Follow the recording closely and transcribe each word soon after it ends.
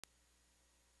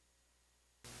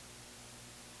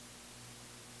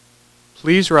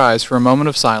Please rise for a moment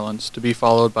of silence to be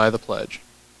followed by the pledge.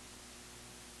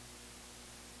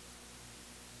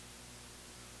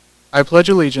 I pledge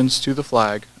allegiance to the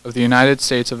flag of the United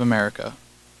States of America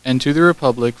and to the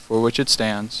republic for which it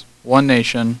stands, one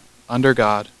nation, under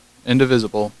God,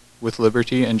 indivisible, with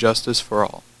liberty and justice for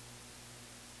all.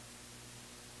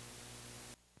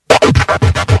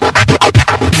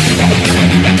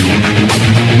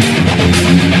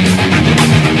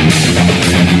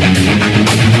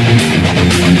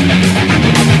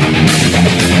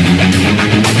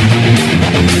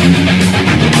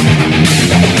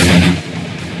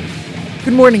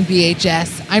 Good morning,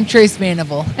 BHS. I'm Trace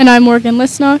Manival. And I'm Morgan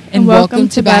Lisnock. And welcome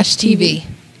to Bash TV.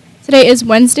 Today is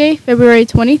Wednesday, February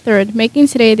 23rd, making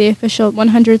today the official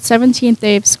 117th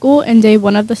day of school and day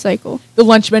 1 of the cycle. The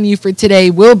lunch menu for today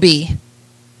will be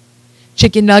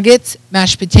chicken nuggets,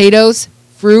 mashed potatoes,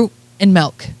 fruit, and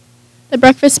milk. The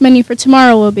breakfast menu for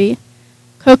tomorrow will be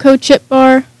cocoa chip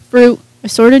bar, fruit,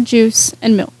 assorted juice,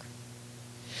 and milk.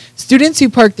 Students who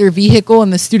park their vehicle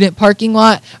in the student parking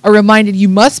lot are reminded you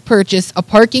must purchase a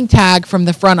parking tag from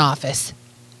the front office.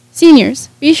 Seniors,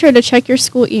 be sure to check your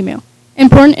school email.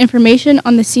 Important information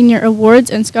on the senior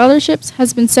awards and scholarships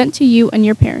has been sent to you and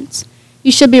your parents.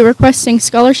 You should be requesting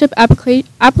scholarship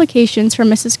applications from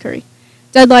Mrs. Curry.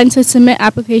 Deadlines to submit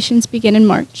applications begin in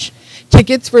March.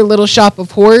 Tickets for Little Shop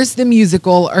of Horrors, the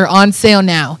musical, are on sale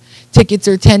now. Tickets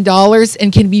are $10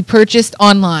 and can be purchased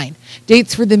online.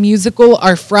 Dates for the musical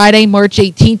are Friday, March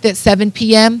 18th at 7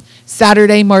 p.m.,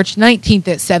 Saturday, March 19th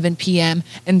at 7 p.m.,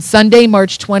 and Sunday,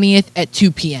 March 20th at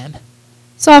 2 p.m.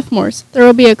 Sophomores, there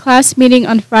will be a class meeting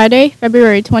on Friday,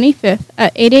 February 25th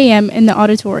at 8 a.m. in the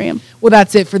auditorium. Well,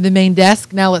 that's it for the main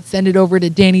desk. Now let's send it over to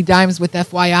Danny Dimes with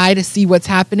FYI to see what's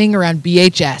happening around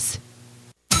BHS.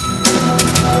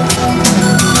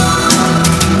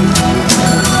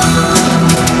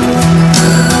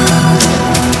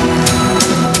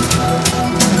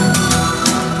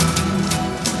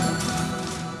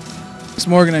 Thanks,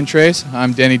 Morgan and Trace.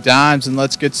 I'm Danny Dimes, and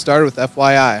let's get started with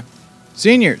FYI.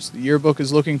 Seniors, the yearbook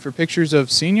is looking for pictures of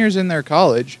seniors in their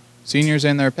college, seniors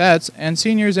and their pets, and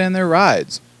seniors and their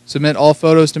rides. Submit all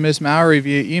photos to Miss Mowry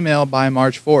via email by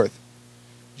March 4th.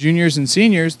 Juniors and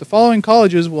seniors, the following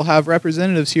colleges will have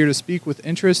representatives here to speak with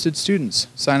interested students.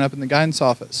 Sign up in the guidance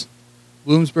office.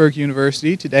 Bloomsburg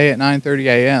University, today at 9:30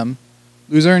 a.m.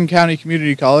 Luzerne County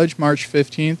Community College, March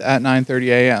 15th at 9:30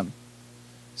 a.m.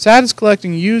 SAD is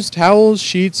collecting used towels,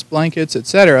 sheets, blankets,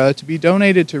 etc. to be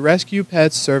donated to Rescue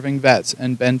Pets Serving Vets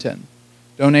in Benton.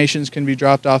 Donations can be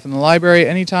dropped off in the library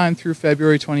anytime through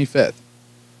February 25th.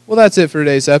 Well, that's it for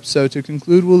today's episode. To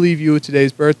conclude, we'll leave you with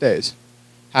today's birthdays.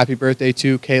 Happy birthday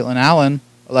to Caitlin Allen,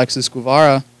 Alexis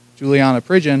Guevara, Juliana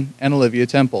Pridgeon, and Olivia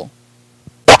Temple.